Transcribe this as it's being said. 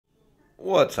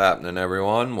What's happening,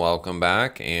 everyone? Welcome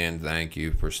back, and thank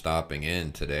you for stopping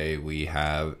in. Today we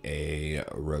have a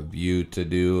review to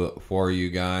do for you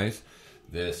guys.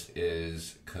 This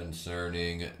is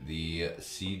concerning the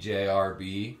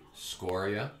CJRB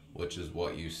Scoria, which is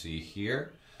what you see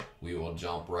here. We will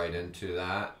jump right into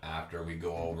that after we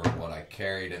go over what I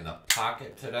carried in the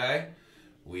pocket today.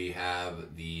 We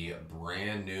have the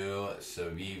brand new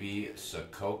CJRB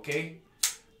Scoria.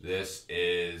 This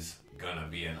is gonna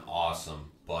be an awesome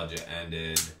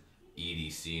budget-ended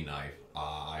EDC knife.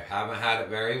 I haven't had it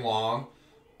very long,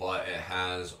 but it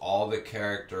has all the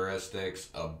characteristics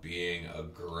of being a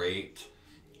great,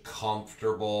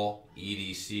 comfortable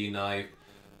EDC knife.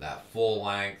 That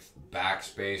full-length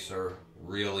backspacer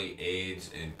really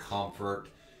aids in comfort.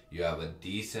 You have a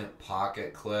decent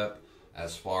pocket clip.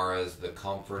 As far as the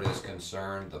comfort is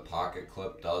concerned, the pocket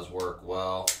clip does work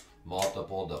well.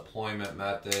 Multiple deployment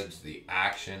methods. The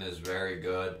action is very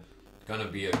good. It's going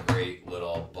to be a great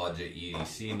little budget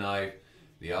EDC knife.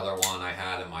 The other one I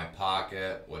had in my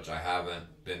pocket, which I haven't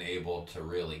been able to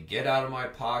really get out of my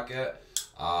pocket,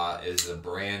 is the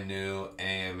brand new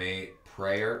AM8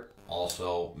 Prayer.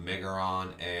 Also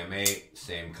Migron AM8,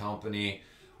 same company.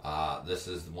 This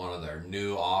is one of their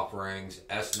new offerings.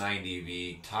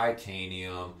 S90V,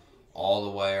 titanium, all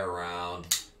the way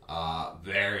around.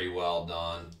 Very well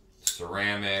done.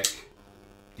 Ceramic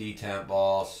detent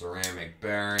balls, ceramic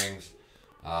bearings,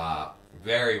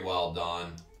 very well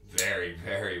done,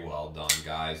 very well done,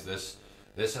 guys.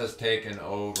 This has taken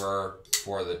over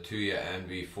for the Tuya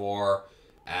NV4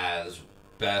 as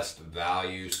best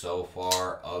value so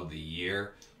far of the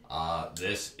year.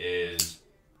 This is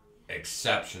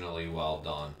exceptionally well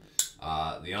done.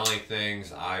 The only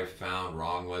things I've found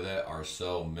wrong with it are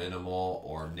so minimal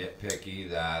or nitpicky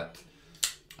that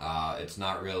it's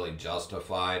not really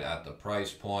justified at the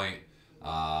price point.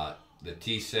 The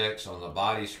T6 on the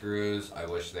body screws, I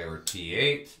wish they were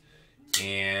T8.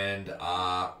 And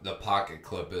the pocket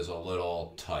clip is a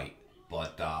little tight.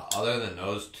 But other than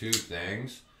those two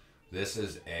things, this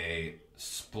is a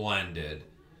splendid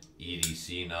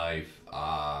EDC knife,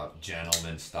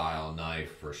 gentleman style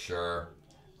knife for sure.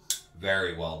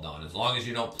 Very well done. As long as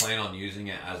you don't plan on using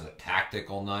it as a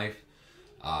tactical knife,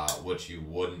 which you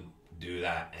wouldn't do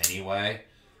that anyway.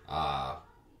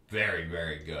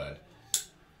 Very good.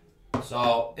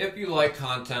 So if you like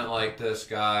content like this,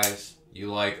 guys,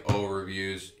 you like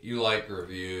overviews, you like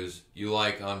reviews, you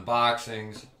like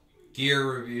unboxings,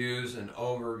 gear reviews and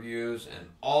overviews and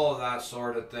all of that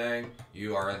sort of thing,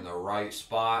 you are in the right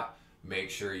spot. Make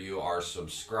sure you are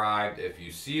subscribed. If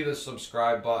you see the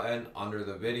subscribe button under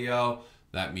the video,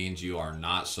 that means you are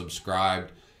not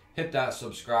subscribed. Hit that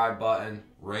subscribe button,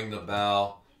 ring the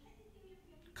bell.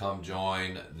 Come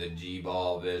join the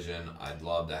GBALL Vision. I'd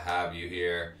love to have you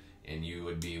here, and you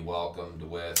would be welcomed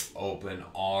with open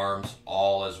arms.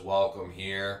 All is welcome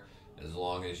here, as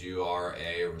long as you are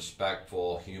a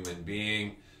respectful human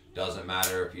being. Doesn't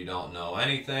matter if you don't know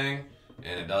anything,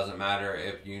 and it doesn't matter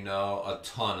if you know a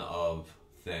ton of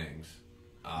things.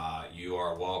 You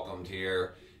are welcomed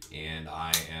here, and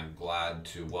I am glad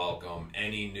to welcome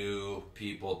any new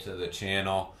people to the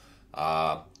channel.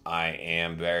 I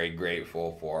am very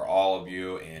grateful for all of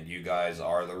you, and you guys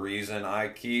are the reason I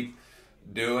keep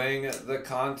doing the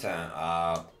content.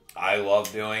 I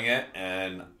love doing it,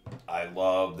 and I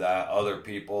love that other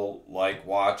people like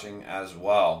watching as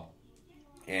well.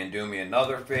 And do me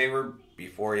another favor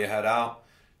before you head out,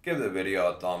 give the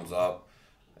video a thumbs up.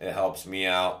 It helps me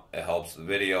out, it helps the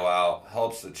video out,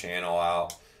 helps the channel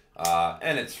out,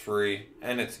 and it's free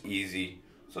and it's easy.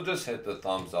 So just hit the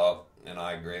thumbs up, and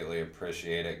I greatly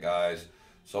appreciate it, guys.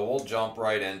 So we'll jump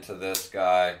right into this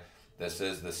guy. This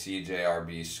is the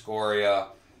CJRB Scoria.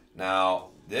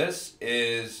 Now, this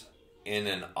is in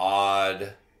an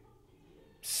odd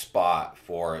spot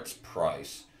for its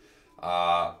price.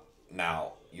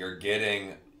 Now, you're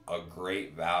getting a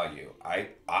great value.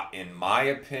 In my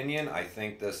opinion, I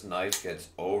think this knife gets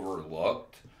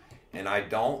overlooked, and I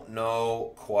don't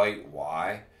know quite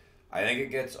why. I think it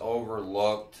gets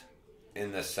overlooked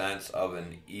in the sense of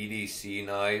an EDC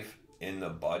knife in the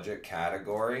budget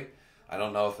category. I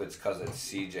don't know if it's because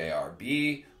it's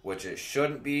CJRB, which it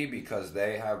shouldn't be, because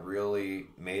they have really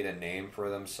made a name for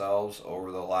themselves over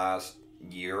the last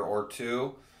year or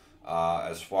two,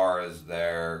 as far as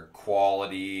their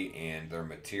quality and their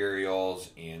materials,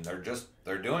 and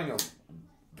they're doing a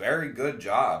very good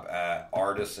job at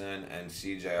Artisan and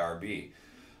CJRB.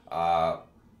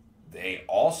 They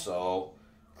also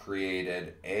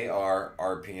created AR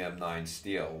RPM 9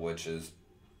 steel, which is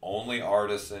only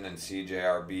Artisan and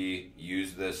CJRB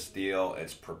use this steel.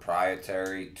 It's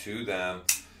proprietary to them,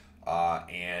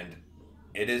 and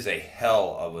it is a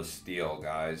hell of a steel,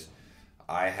 guys.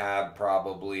 I have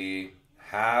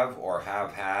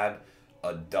had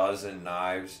a dozen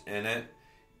knives in it,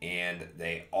 and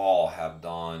they all have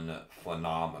done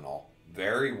phenomenal.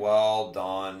 Very well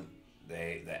done.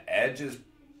 The edges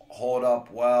hold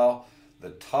up well.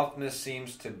 The toughness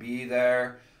seems to be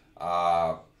there.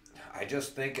 I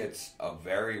just think it's a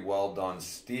very well done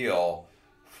steel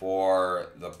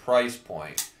for the price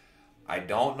point. I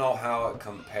don't know how it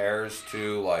compares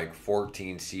to like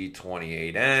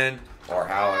 14C28N or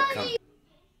how it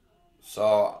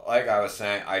so like I was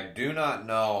saying, I do not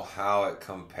know how it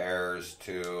compares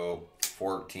to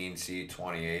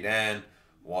 14C28N,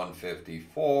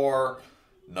 154,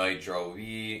 Nitro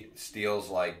V, steels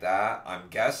like that. I'm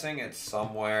guessing it's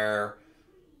somewhere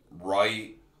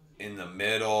right in the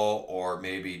middle or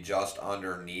maybe just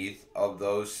underneath of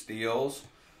those steels.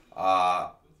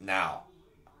 Now,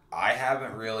 I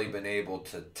haven't really been able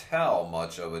to tell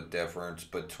much of a difference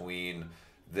between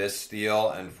this steel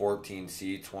and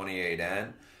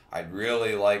 14C28N. I'd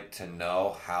really like to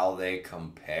know how they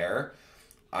compare.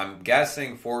 I'm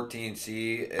guessing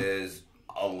 14C is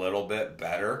a little bit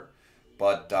better,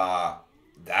 but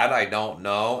that I don't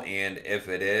know, and if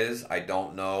it is, I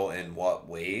don't know in what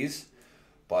ways.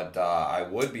 But I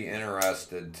would be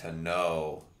interested to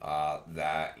know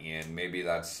that, and maybe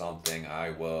that's something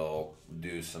I will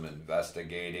do some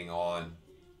investigating on.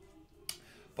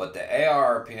 But the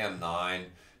ARPM 9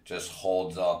 just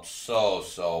holds up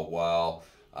so well.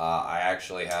 I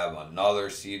actually have another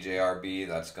CJRB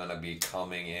that's going to be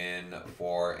coming in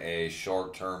for a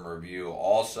short-term review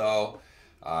also.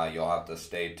 You'll have to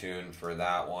stay tuned for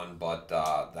that one, but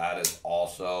that is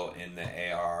also in the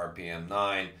ARPM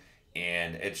 9,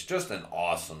 and it's just an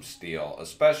awesome steel,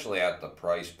 especially at the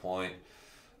price point.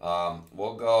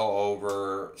 We'll go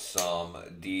over some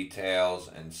details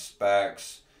and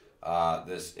specs.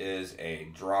 This is a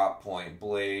drop point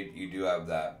blade. You do have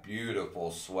that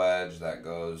beautiful swedge that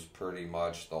goes pretty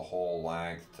much the whole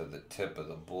length to the tip of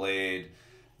the blade.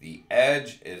 The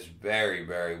edge is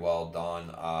very well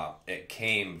done. It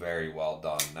came very well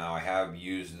done. Now I have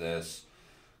used this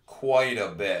quite a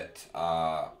bit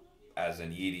as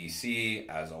an EDC,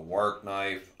 as a work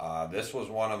knife. This was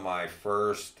one of my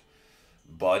first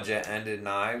budget-ended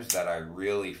knives that I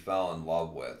really fell in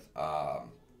love with.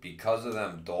 Because of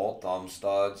them dual thumb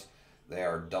studs, they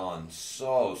are done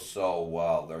so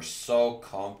well. They're so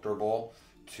comfortable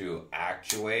to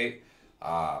actuate.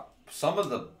 Some of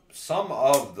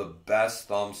the best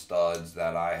thumb studs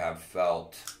that I have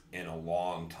felt in a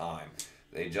long time.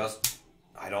 They just,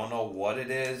 I don't know what it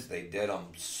is. They did them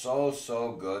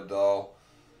so good though.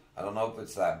 I don't know if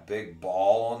it's that big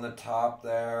ball on the top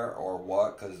there or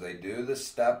what, because they do the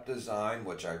step design,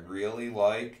 which I really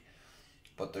like.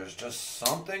 But there's just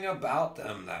something about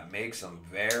them that makes them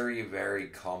very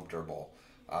comfortable.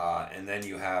 And then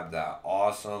you have that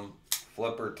awesome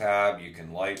flipper tab. You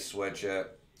can light switch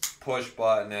it, push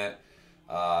button it.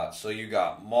 So you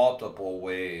got multiple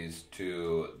ways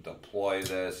to deploy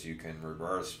this. You can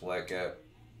reverse flick it.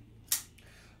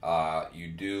 You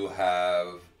do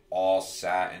have all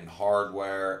satin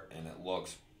hardware, and it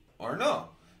looks, or no,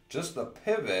 just the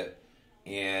pivot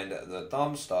and the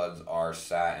thumb studs are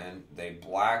satin. They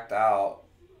blacked out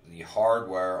the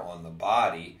hardware on the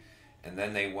body, and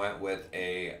then they went with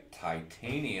a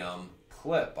titanium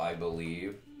clip, I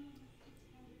believe.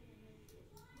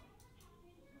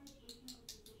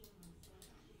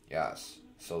 Yes,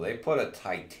 so they put a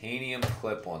titanium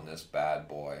clip on this bad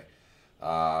boy.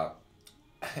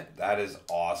 That is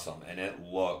awesome, and it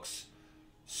looks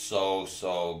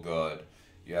so good.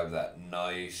 You have that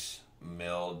nice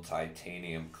milled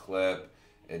titanium clip.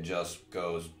 It just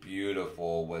goes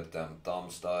beautiful with them thumb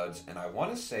studs, and I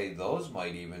want to say those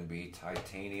might even be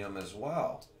titanium as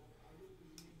well.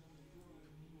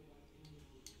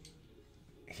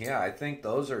 Yeah, I think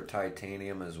those are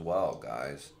titanium as well,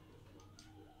 guys,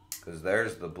 because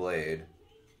there's the blade.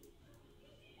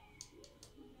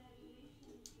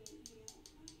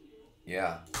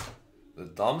 Yeah, the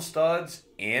thumb studs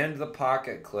and the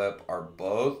pocket clip are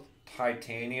both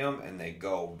titanium, and they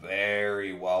go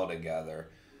very well together.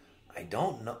 I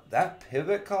don't know, that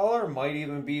pivot collar might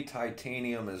even be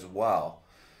titanium as well.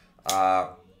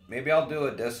 Maybe I'll do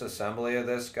a disassembly of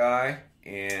this guy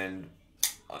and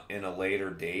in a later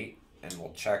date, and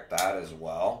we'll check that as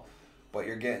well. But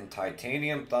you're getting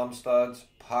titanium thumb studs,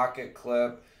 pocket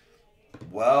clip,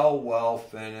 well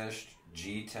finished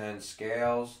G10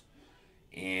 scales,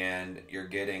 and you're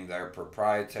getting their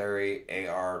proprietary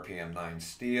ARPM 9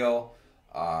 steel.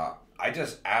 I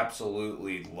just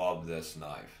absolutely love this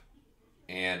knife.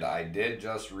 And I did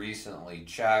just recently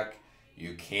check.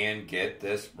 You can get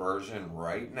this version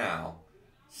right now,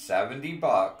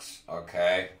 $70,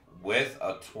 okay, with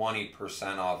a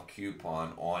 20% off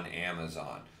coupon on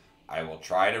Amazon. I will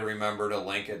try to remember to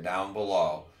link it down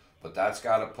below, but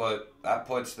that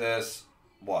puts this,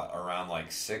 what, around like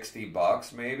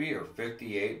 $60 maybe, or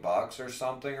 $58 or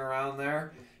something around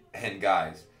there. And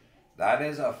guys, that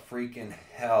is a freaking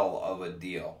hell of a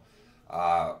deal.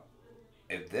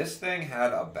 If this thing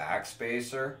had a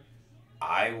backspacer,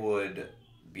 I would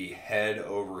be head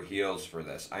over heels for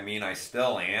this. I mean, I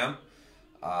still am.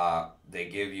 They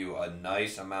give you a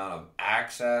nice amount of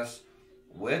access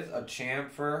with a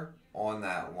chamfer on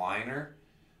that liner.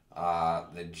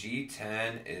 The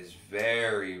G10 is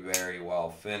very, very well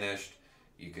finished.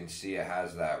 You can see it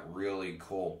has that really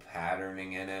cool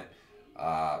patterning in it.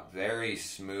 Very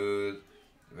smooth,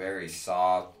 very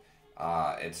soft.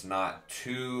 It's not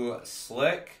too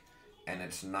slick and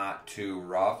it's not too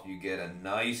rough. You get a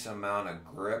nice amount of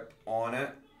grip on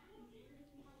it.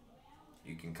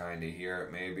 You can kind of hear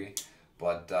it maybe.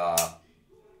 But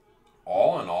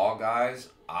all in all, guys,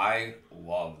 I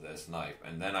love this knife.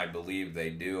 And then I believe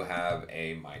they do have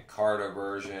a micarta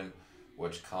version,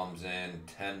 which comes in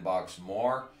 $10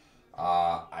 more.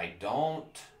 I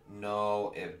don't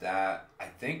know if that, I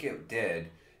think it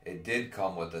did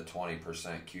come with a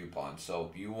 20% coupon. So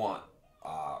if you want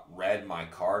red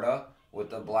micarta with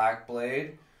the black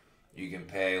blade, you can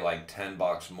pay like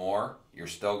 $10 more. You're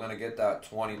still going to get that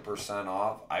 20%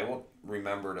 off. I will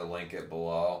remember to link it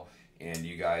below and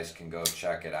you guys can go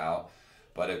check it out.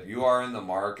 But if you are in the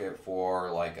market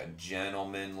for like a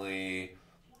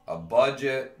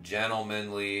budget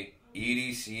gentlemanly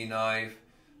EDC knife,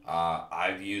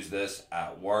 I've used this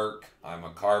at work. I'm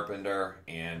a carpenter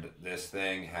and this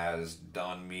thing has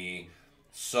done me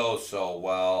so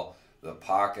well. The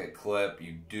pocket clip,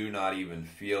 you do not even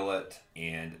feel it,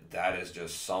 and that is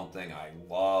just something I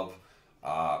love.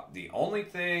 The only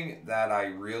thing that I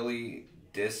really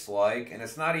dislike, and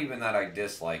it's not even that I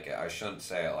dislike it, I shouldn't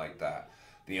say it like that.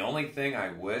 The only thing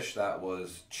I wish that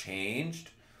was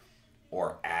changed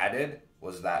or added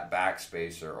was that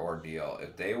backspacer ordeal.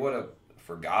 If they would have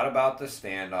forgot about the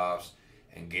standoffs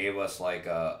and gave us like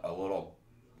a little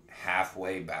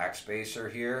halfway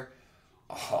backspacer here,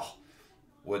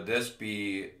 would this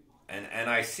be, and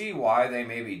I see why they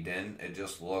maybe didn't. It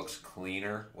just looks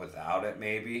cleaner without it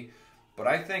maybe. But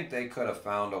I think they could have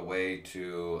found a way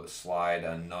to slide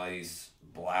a nice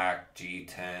black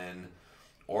G10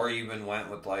 or even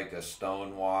went with like a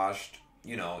stone washed,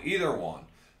 you know, either one.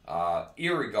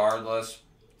 Irregardless,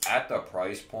 at the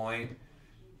price point,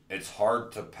 it's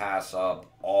hard to pass up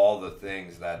all the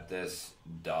things that this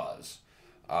does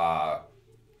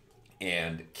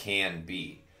and can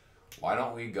be. Why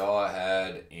don't we go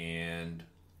ahead and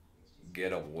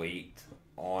get a weight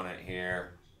on it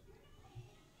here.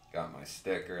 Got my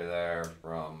sticker there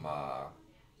from, why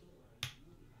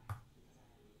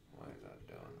is that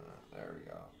doing that? There we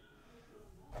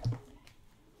go.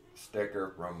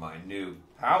 Sticker from my new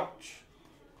pouch.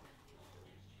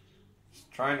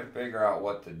 Just trying to figure out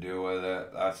what to do with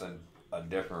it. That's a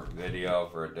different video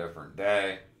for a different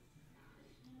day.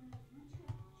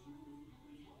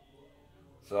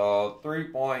 So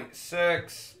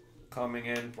 3.6 coming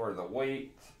in for the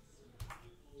weight.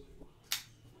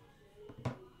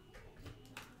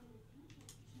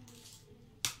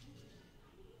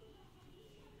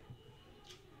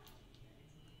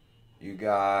 You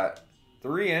got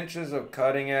 3 inches of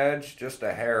cutting edge, just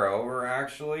a hair over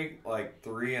actually, like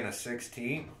 3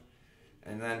 1/16.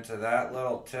 And then to that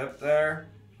little tip there,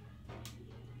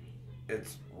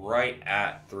 it's right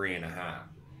at 3 1/2.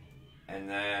 And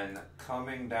then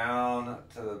coming down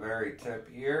to the very tip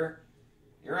here,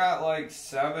 you're at like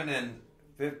 7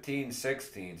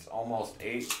 15/16, almost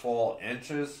 8 full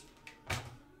inches.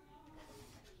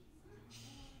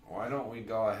 Why don't we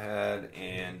go ahead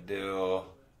and do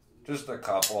just a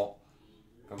couple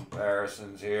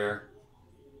comparisons here.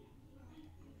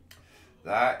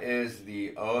 That is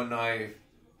the O-Knife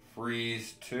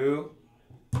Freeze 2.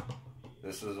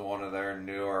 This is one of their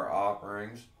newer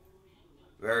offerings.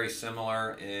 Very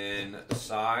similar in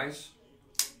size.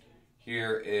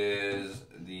 Here is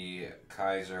the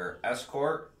Kaiser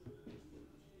Escort.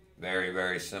 Very,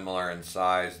 very similar in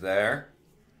size there.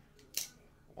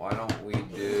 Why don't we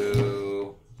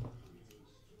do...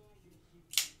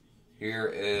 Here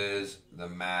is the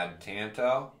Mad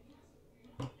Tanto.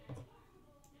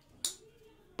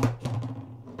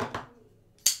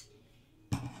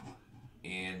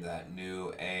 And that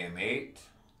new AM8.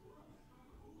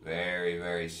 Very,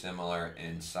 very similar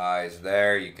in size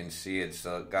there. You can see it's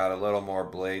got a little more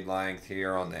blade length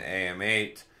here on the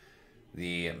AM8.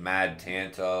 The Mad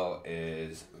Tanto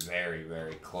is very,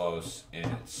 very close in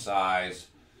its size.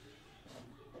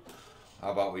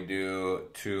 How about we do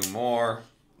two more?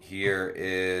 Here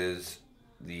is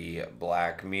the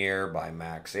Black Mirror by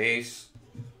Max Ace.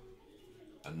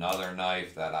 Another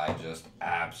knife that I just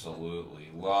absolutely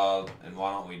love. And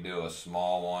why don't we do a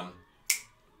small one?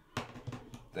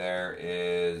 There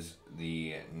is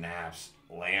the Naps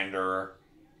Landerer.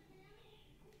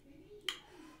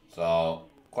 So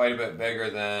quite a bit bigger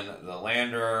than the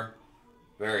Landerer.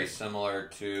 Very similar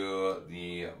to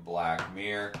the Black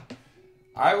Mirror.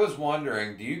 I was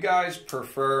wondering, do you guys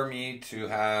prefer me to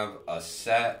have a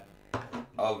set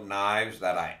of knives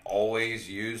that I always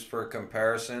use for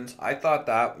comparisons? I thought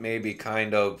that maybe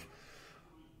kind of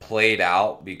played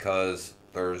out because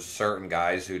there's certain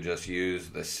guys who just use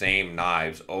the same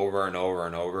knives over and over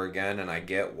and over again, and I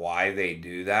get why they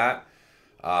do that.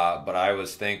 But I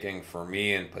was thinking for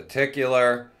me in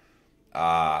particular,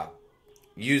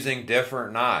 using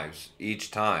different knives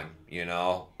each time, you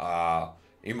know.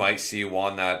 You might see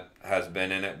one that has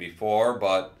been in it before,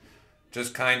 but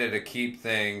just kind of to keep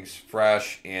things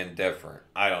fresh and different.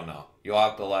 I don't know. You'll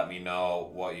have to let me know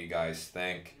what you guys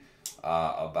think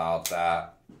about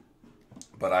that.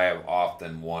 But I have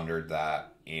often wondered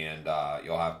that, and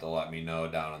you'll have to let me know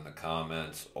down in the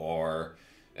comments, or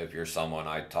if you're someone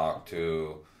I talk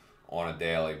to on a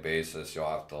daily basis, you'll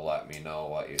have to let me know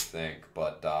what you think.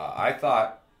 But I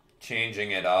thought changing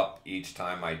it up each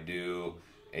time I do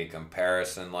a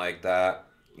comparison like that,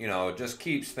 you know, it just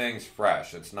keeps things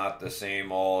fresh. It's not the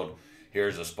same old,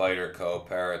 here's a Spyderco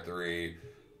Para 3,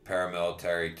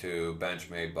 Paramilitary 2,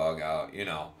 Benchmade Bug Out, you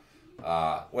know.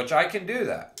 Which I can do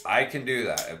that. I can do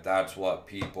that if that's what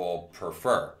people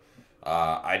prefer.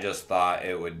 I just thought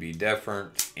it would be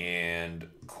different and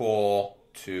cool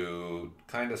to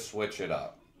kind of switch it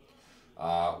up.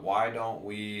 Why don't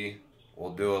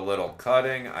we'll do a little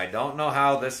cutting. I don't know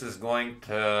how this is going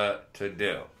to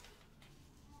do.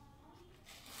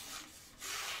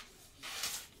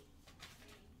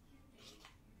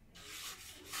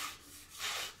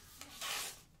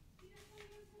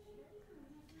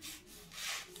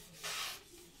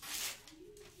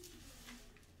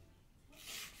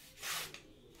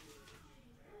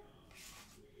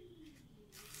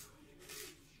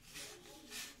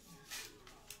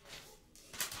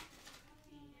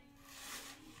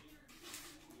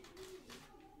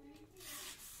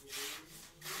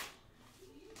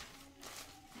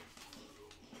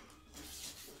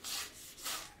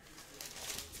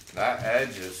 That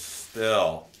edge is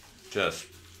still just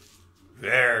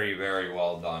very, very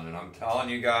well done. And I'm telling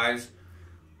you guys,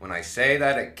 when I say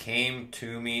that it came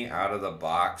to me out of the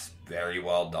box very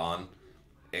well done,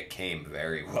 it came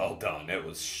very well done. It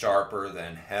was sharper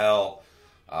than hell.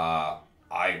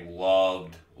 I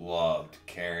loved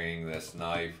carrying this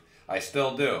knife. I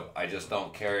still do. I just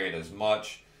don't carry it as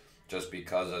much just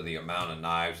because of the amount of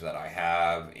knives that I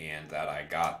have and that I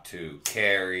got to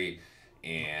carry.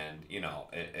 And, you know,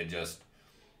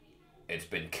 it's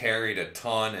been carried a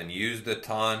ton and used a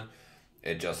ton.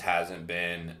 It just hasn't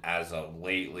been as of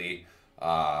lately.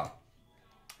 But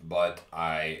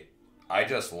I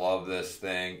just love this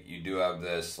thing. You do have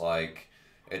this, like,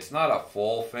 it's not a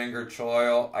full finger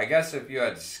choil. I guess if you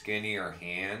had skinnier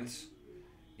hands,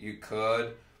 you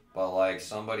could. But, like,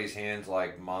 somebody's hands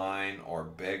like mine or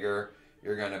bigger,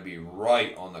 you're going to be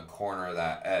right on the corner of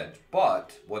that edge.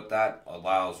 But what that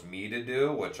allows me to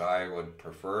do, which I would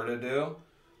prefer to do,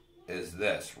 is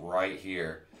this right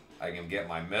here. I can get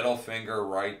my middle finger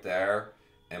right there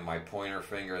and my pointer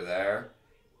finger there.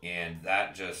 And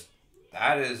that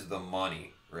is the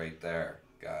money right there,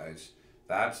 guys.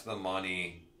 That's the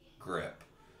money grip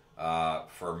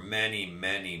for many,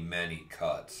 many, many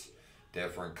cuts.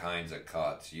 Different kinds of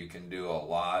cuts. You can do a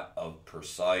lot of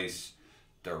precise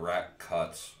direct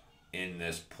cuts in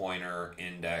this pointer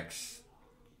index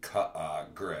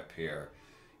grip here,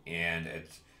 and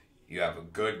you have a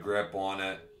good grip on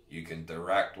it. You can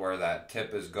direct where that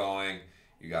tip is going.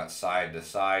 You got side to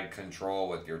side control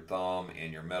with your thumb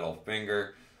and your middle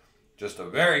finger. Just a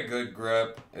very good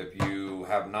grip. If you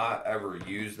have not ever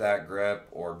used that grip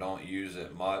or don't use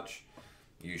it much,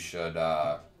 you should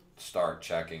start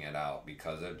checking it out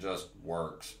because it just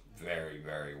works very,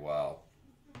 very well.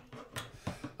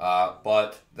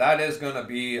 But that is going to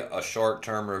be a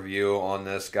short-term review on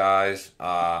this, guys.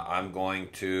 I'm going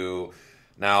to...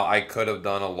 Now, I could have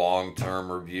done a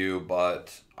long-term review,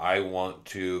 but I want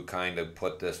to kind of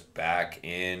put this back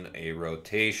in a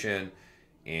rotation,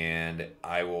 and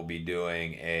I will be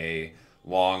doing a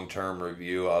long-term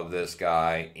review of this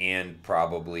guy and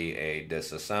probably a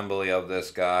disassembly of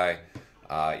this guy.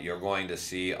 you're going to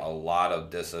see a lot of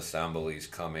disassemblies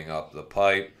coming up the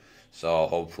pipe. So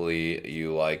hopefully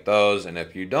you like those. And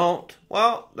if you don't,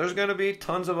 well, there's going to be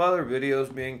tons of other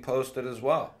videos being posted as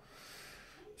well.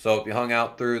 So if you hung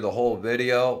out through the whole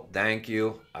video, thank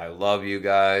you. I love you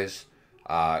guys.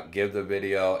 Give the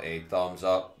video a thumbs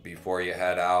up before you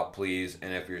head out, please.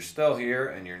 And if you're still here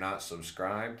and you're not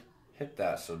subscribed, hit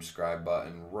that subscribe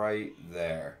button right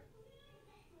there.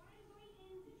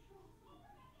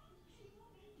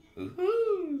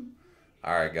 Woohoo!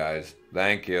 All right, guys.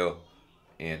 Thank you.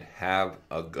 And have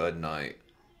a good night.